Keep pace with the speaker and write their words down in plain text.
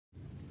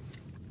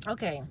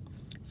Okay,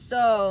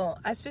 so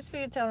I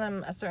specifically tell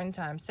them a certain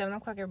time, 7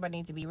 o'clock. Everybody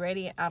needs to be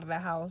ready out of the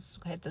house.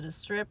 Head to the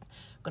strip.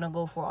 Gonna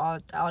go for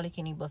all you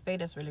can eat buffet.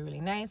 That's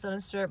really nice on the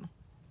strip.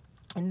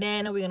 And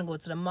then we're gonna go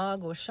to the mall,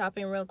 go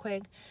shopping real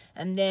quick,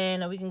 and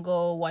then we can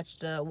go watch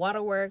the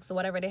waterworks or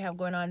whatever they have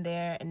going on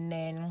there. And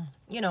then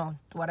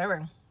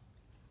whatever.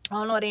 I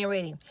don't know, they ain't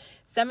ready.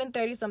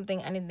 7:30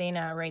 something, and they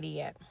not ready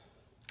yet.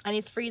 And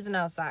it's freezing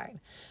outside.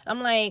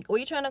 I'm like, where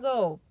you trying to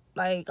go?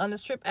 Like on the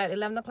strip at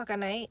 11 o'clock at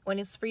night when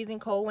it's freezing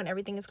cold, when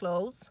everything is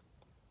closed?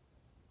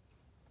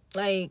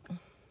 Like,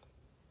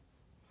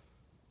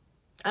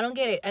 I don't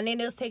get it. And then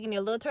they're just taking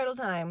their little turtle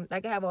time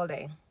like I have all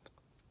day.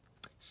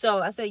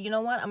 So I said, you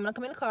know what? I'm going to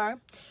come in the car.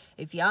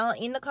 If y'all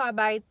in the car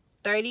by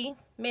 30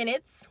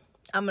 minutes,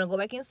 I'm going to go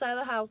back inside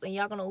the house and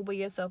y'all going to Uber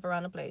yourself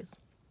around the place.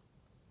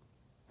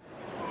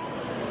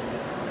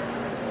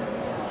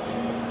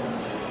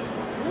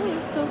 Oh,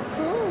 it's so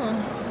cool.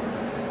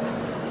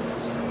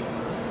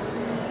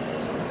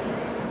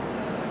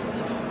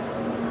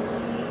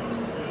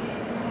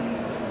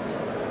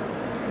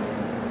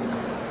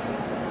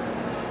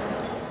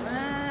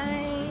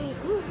 Right.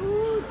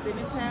 Woohoo.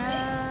 Dinner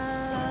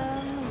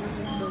time.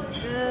 Looking so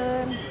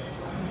good.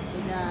 We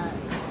got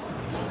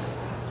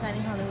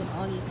Planet Hollywood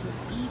all you can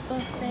eat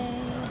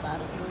buffet. About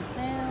to go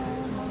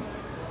down.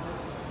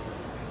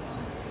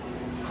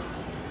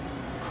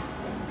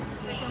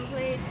 Second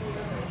plates.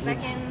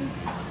 Seconds.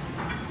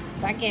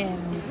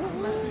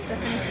 My sister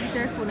finished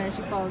eating her food and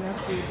she falling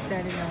asleep,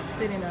 standing up,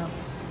 sitting up.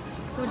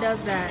 Who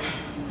does that?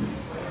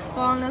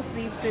 Falling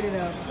asleep, sitting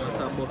up.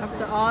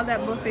 After all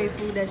that buffet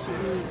food that she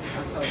ate.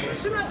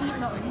 She not eat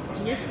nothing.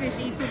 Yes, she did.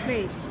 She ate 2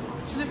 plates.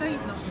 She never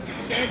eat nothing.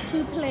 She ate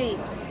 2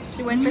 plates.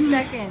 She went for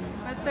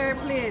seconds. Her 3rd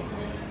plate.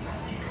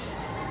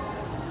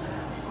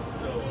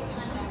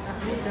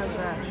 Who does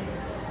that?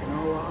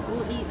 Who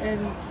eat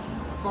and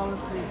fall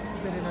asleep,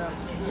 sitting up?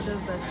 Who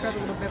does that? She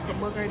probably would have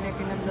bug her neck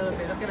in them a little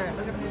bit. Look at that.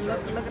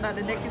 Look at that.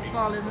 The neck is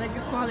falling. The neck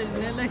is falling. The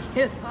neck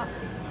is falling.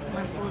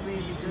 My poor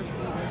baby just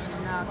ate and she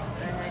knocked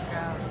the heck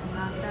out.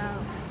 Knocked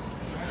out.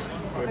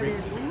 Look at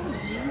it. Ooh,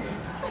 Jesus.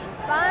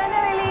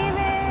 Finally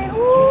leaving.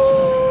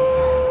 Woo!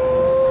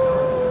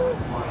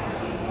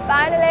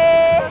 Finally.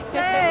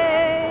 Thanks.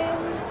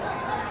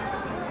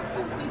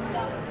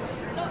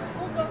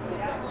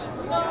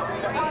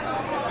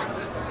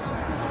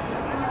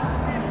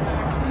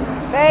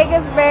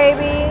 Vegas,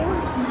 baby.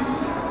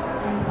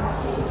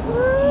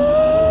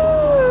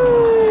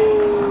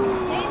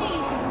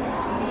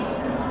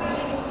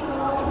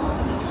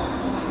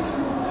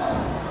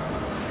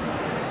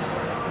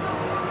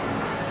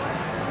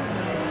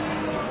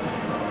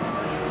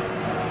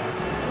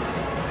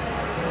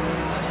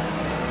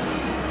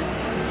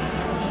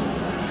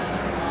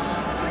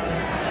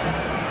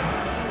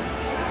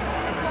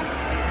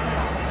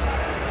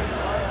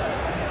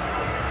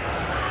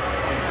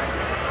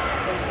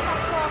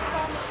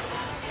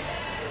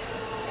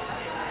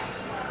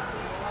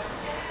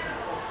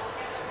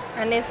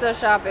 And they're still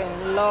shopping.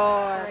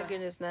 Lord. Oh my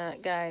goodness,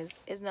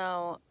 guys. It's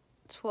now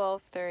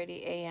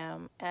 12:30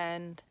 a.m.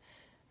 and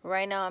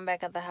right now I'm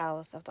back at the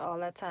house after all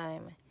that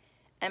time.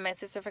 And my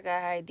sister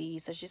forgot her ID,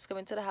 so she's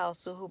coming to the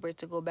house to Hubert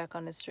to go back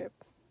on the strip.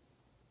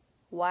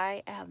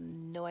 Why? I have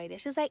no idea.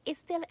 She's like, it's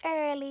still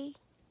early.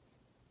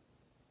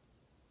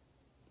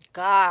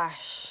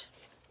 Gosh.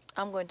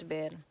 I'm going to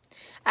bed.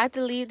 I had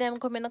to leave them,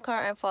 come in the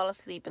car, and fall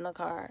asleep in the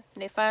car.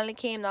 And they finally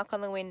came, knock on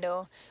the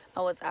window.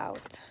 I was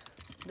out.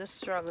 The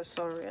struggle is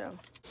so real.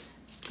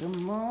 Good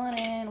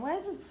morning. Why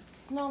is it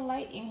no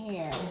light in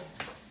here?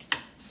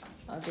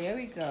 Oh, there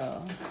we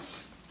go.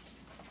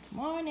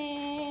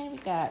 Morning. We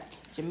got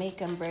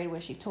Jamaican bread where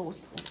she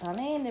toasts. I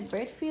mean, the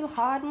bread feel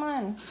hard,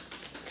 man.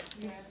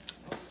 Yeah.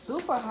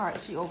 Super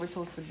hard. She over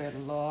toasted bread.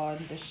 Lord,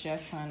 the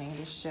chef, honey.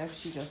 The chef,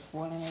 she just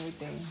spoiling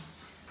everything.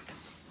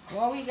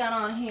 What we got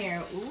on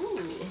here?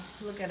 Ooh,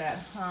 look at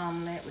that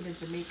omelet with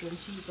the Jamaican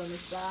cheese on the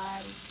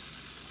side.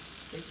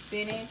 The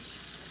spinach.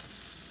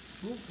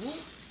 Whoop, whoop.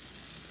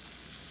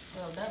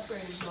 Well, that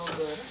bread is no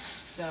good.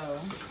 So,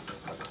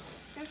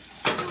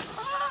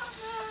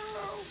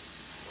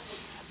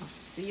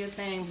 do your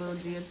thing, boo.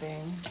 Do your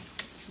thing.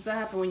 What's what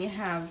happens when you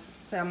have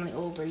family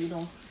over? You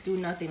don't do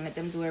nothing. Let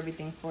them do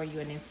everything for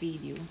you and then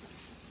feed you.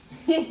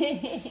 So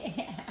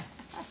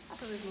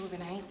it's movie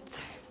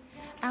night.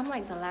 I'm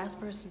like the last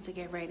person to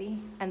get ready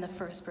and the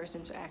first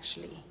person to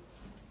actually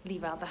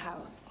leave out the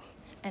house.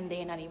 And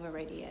they're not even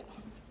ready yet.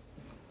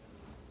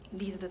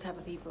 These are the type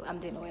of people I'm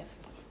dealing with.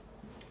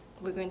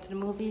 We're going to the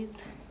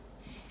movies.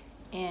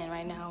 And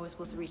right now we're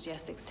supposed to reach there at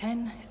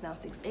 6:10. It's now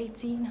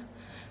 6:18.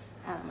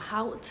 And I'm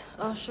out.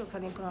 Oh, shucks, I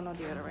didn't put on no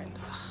deodorant.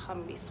 I'm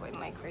gonna be sweating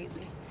like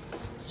crazy.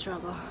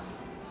 Struggle.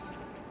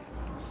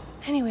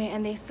 Anyway,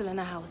 and they're still in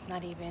the house,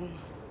 not even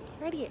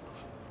ready yet.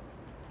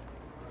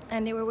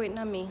 And they were waiting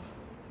on me.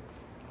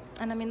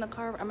 And I'm in the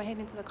car. I'm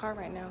heading to the car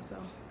right now, so.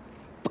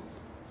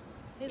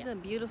 It's a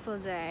beautiful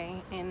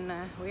day, and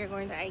we are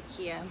going to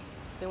IKEA.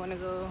 They want to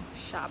go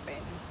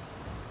shopping.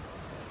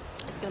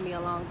 It's gonna be a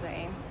long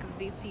day because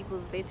these people,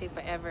 they take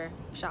forever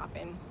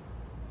shopping.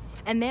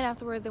 And then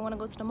afterwards, they want to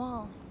go to the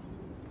mall.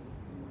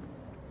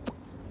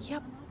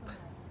 Yep.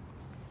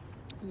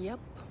 Yep.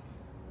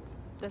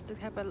 That's the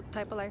type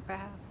of life I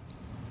have.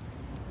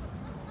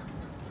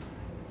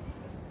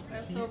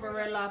 Leftover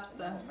Red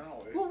Lobster.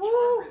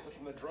 Woo-woo.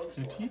 From the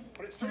Your teeth?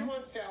 But it's 3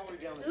 months salary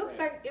down the It looks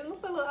like it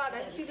looks a little hot. I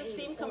can see the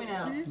steam coming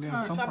out. Yeah,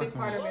 It's some probably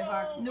part part of it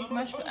hot. The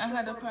mashed, I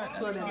had a part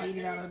So that's they hot. eat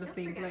it out of the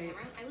same plate.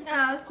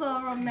 Oh,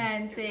 so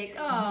romantic.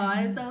 Oh,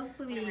 it's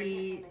so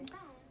sweet.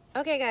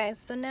 Okay, guys.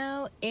 So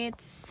now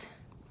it's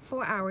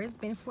 4 hours.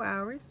 Been 4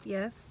 hours.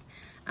 Yes.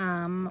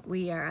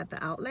 We are at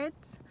the outlet.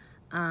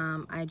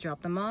 I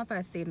dropped them off.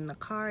 I stayed in the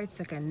car. I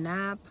took a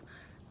nap.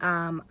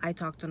 I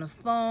talked on the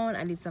phone.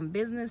 I did some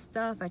business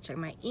stuff. I checked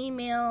my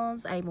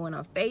emails. I even went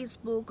on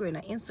Facebook or on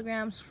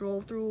Instagram,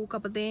 scrolled through a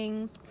couple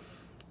things,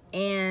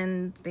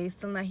 and they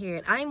still not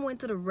here. I even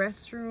went to the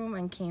restroom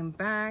and came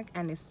back,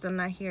 and they're still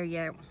not here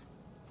yet.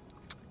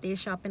 They're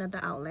shopping at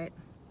the outlet.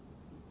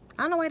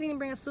 I don't know why I didn't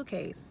bring a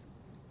suitcase.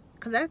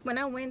 Cause when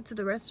I went to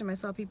the restroom, I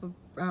saw people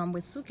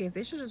with suitcases.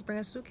 They should just bring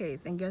a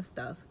suitcase and get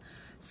stuff.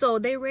 So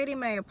they raided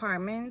my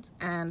apartment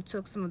and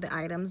took some of the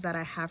items that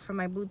I have from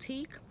my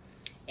boutique.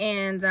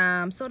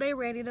 And so they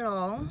raided it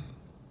all,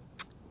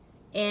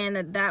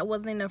 and that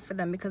wasn't enough for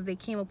them because they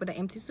came up with an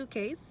empty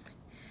suitcase,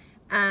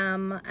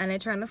 and they're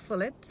trying to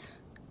fill it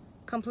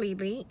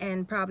completely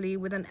and probably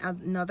with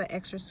another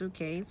extra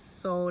suitcase.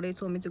 So they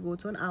told me to go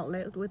to an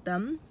outlet with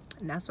them,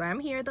 and that's why I'm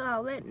here at the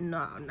outlet.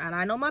 No, and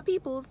I know my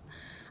peoples.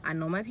 I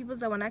know my peoples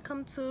that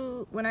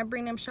when I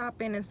bring them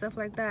shopping and stuff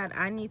like that,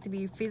 I need to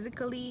be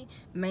physically,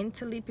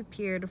 mentally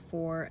prepared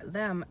for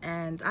them,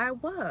 and I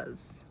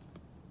was.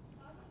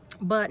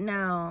 But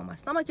now my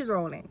stomach is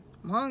rolling.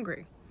 I'm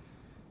hungry.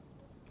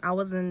 I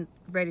wasn't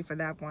ready for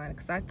that one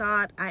because I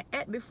thought I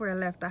ate before I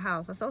left the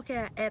house. I said, okay,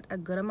 I ate a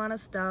good amount of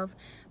stuff.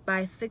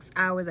 By 6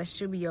 hours, I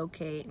should be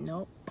okay.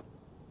 Nope.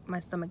 My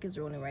stomach is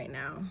rolling right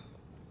now.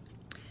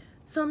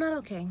 So I'm not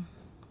okay.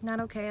 Not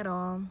okay at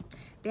all.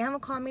 They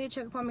haven't called me to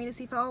check upon me to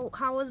see how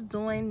I was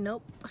doing.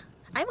 Nope.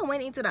 I even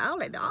went into the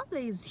outlet. The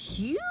outlet is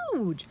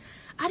huge.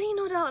 I didn't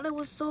know the outlet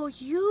was so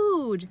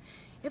huge.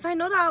 If I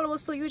know the outlet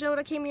was so huge, I would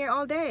have came here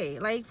all day.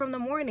 Like from the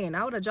morning.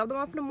 I would have dropped them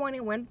off in the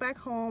morning, went back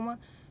home,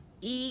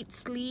 eat,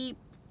 sleep,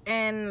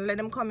 and let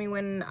them call me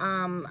when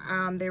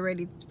they're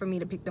ready for me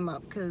to pick them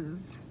up.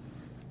 Cause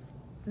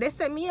they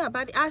set me up.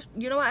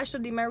 You know what? I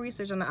should do my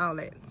research on the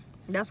outlet.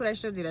 That's what I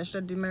should do. I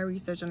should do my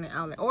research on the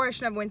outlet. Or I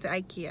should have went to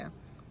IKEA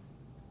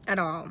at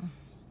all.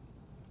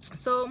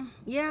 So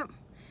yeah.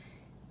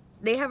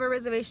 They have a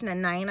reservation at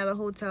 9 at the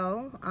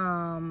hotel.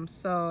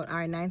 So all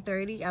right,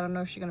 9:30. I don't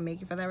know if she's gonna make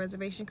it for that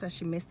reservation because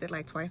she missed it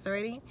like twice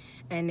already,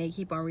 and they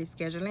keep on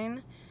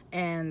rescheduling.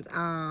 And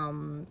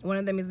one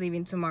of them is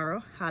leaving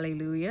tomorrow.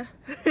 Hallelujah.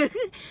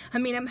 I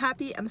mean, I'm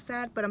happy, I'm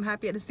sad, but I'm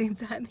happy at the same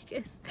time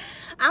because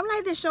I'm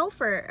like the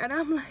chauffeur, and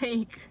I'm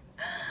like,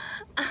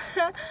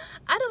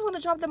 I just want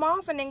to drop them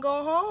off and then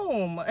go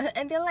home.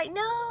 And they're like,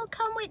 no,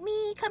 come with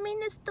me, come in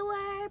the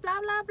store, blah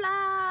blah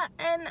blah.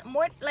 And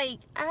more like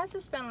I had to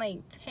spend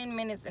like 10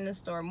 minutes in the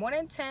store, more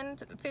than 10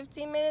 to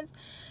 15 minutes.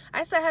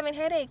 I start having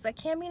headaches. I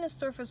can't be in the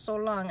store for so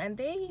long, and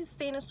they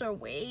stay in the store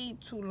way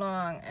too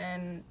long,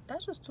 and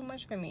that's just too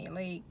much for me.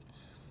 Like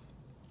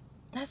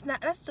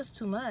that's just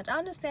too much. I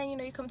understand, you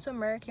know, you come to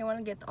America, you want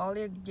to get all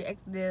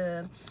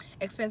the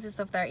expensive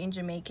stuff that are in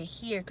Jamaica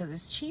here because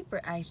it's cheaper.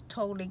 I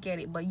totally get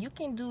it, but you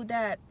can do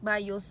that by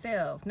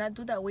yourself, not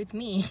do that with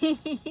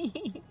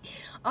me.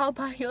 All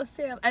by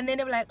yourself. And then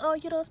they're like, oh,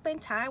 you don't spend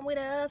time with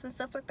us and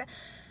stuff like that.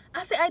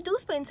 I said, I do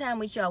spend time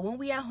with y'all. When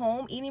we at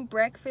home eating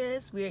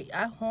breakfast, we're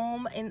at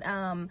home and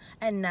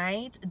at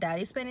night,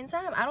 Daddy's spending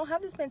time. I don't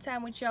have to spend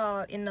time with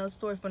y'all in the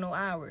store for no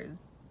hours.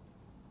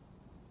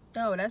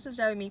 No, that's just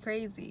driving me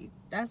crazy.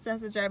 That's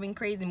just a driving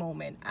crazy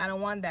moment. I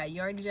don't want that. You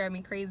already driving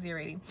me crazy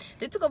already.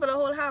 They took over the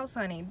whole house,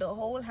 honey. The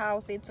whole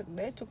house. They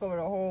took over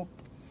the whole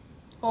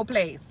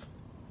place.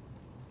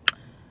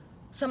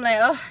 So I'm like,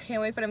 oh,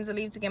 can't wait for them to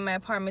leave to get my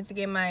apartment, to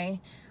get my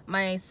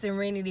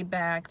serenity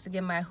back, to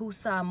get my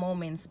Husa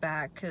moments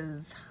back.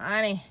 Cause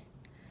honey,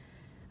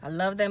 I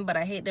love them, but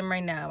I hate them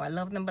right now. I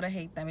love them, but I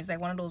hate them. It's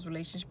like one of those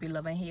relationships you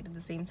love and hate at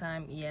the same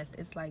time. Yes,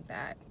 it's like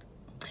that.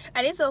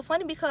 And it's so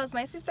funny because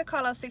my sister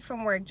called out sick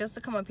from work just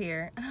to come up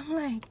here, and I'm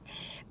like,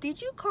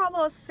 did you call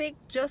out sick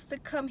just to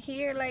come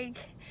here? Like,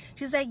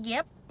 she's like,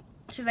 yep.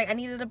 She's like, I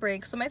needed a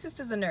break. So my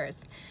sister's a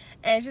nurse,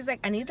 and she's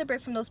like, I needed a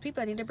break from those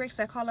people. I need a break,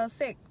 so I called out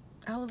sick.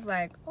 I was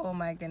like, oh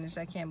my goodness,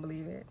 I can't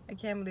believe it. I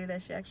can't believe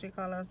that she actually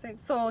called out sick.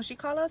 So she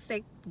called out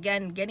sick,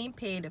 again, getting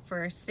paid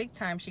for sick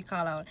time she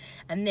called out.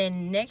 And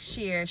then next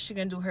year, she's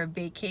going to do her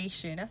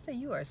vacation. I said,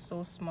 you are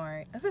so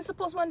smart. I said,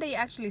 suppose one day you're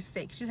actually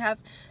sick. She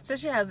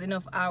has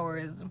enough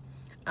hours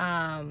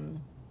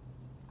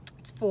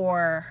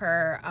for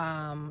her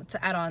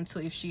to add on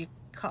to if she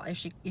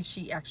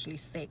actually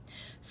sick.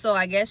 So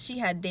I guess she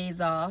had days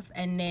off,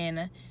 and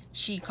then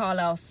she called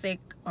out sick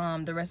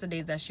the rest of the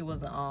days that she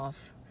wasn't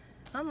off.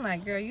 I'm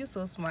like, girl, you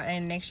so smart.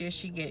 And next year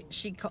she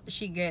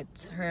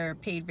gets her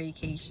paid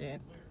vacation,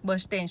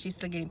 but then she's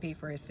still getting paid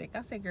for her sick.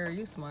 I said, girl,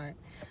 you smart.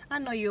 I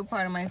know you're a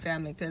part of my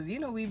family because you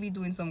know we be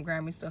doing some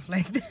Grammy stuff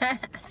like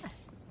that.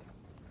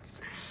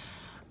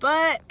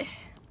 But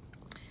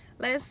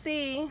let's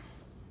see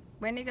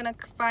when they're gonna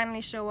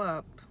finally show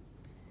up.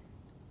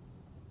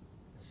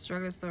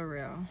 Struggle is so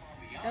real.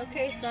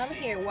 Okay, so I'm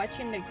here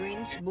watching the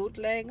Grinch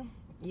bootleg.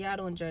 Y'all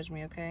don't judge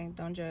me, okay?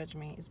 Don't judge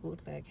me. It's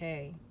bootleg.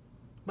 Hey.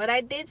 But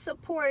I did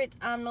support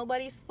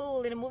Nobody's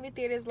Fool in the movie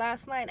theaters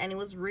last night, and it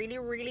was really,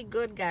 really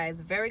good,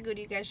 guys. Very good.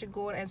 You guys should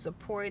go and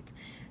support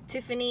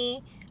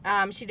Tiffany.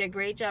 She did a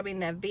great job in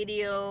that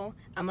video.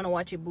 I'm gonna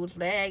watch it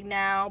bootleg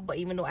now, but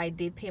even though I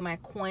did pay my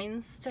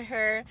coins to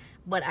her,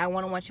 but I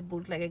want to watch it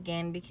bootleg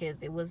again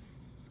because it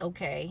was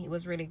okay. It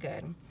was really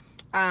good.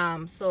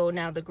 So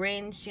now the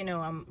Grinch, you know,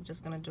 I'm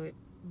just gonna do it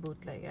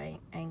bootleg. I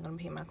ain't gonna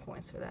pay my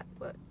coins for that,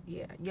 but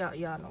yeah,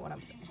 y'all know what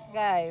I'm saying.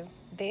 Guys,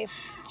 they've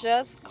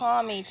just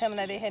called me, tell me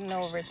that they're heading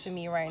over to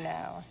me right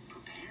now.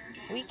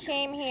 We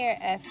came here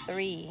at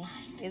 3.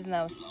 It's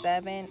now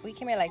 7. We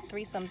came here like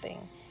 3 something.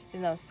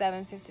 It's now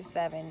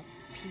 7:57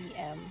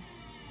 p.m.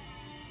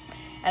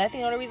 And I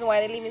think the only reason why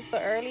they're leaving so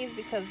early is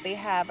because they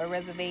have a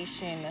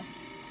reservation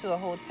to a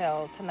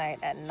hotel tonight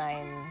at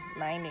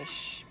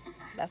 9-ish.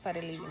 That's why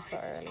they're leaving so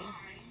early.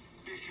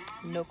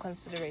 No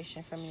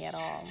consideration for me at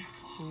all.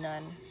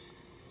 None.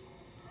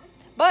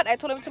 But I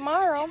told him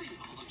tomorrow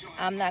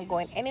I'm not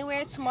going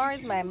anywhere. Tomorrow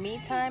is my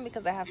me time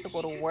because I have to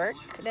go to work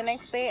the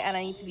next day and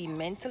I need to be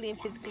mentally and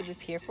physically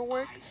prepared for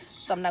work.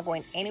 So I'm not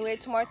going anywhere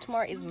tomorrow.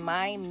 Tomorrow is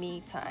my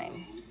me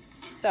time.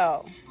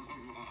 So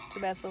too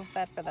bad, so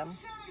sad for them.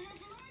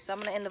 So I'm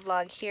gonna end the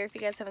vlog here. If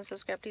you guys haven't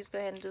subscribed, please go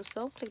ahead and do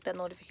so. Click that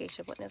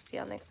notification button and see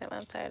y'all next time.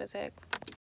 I'm tired as heck.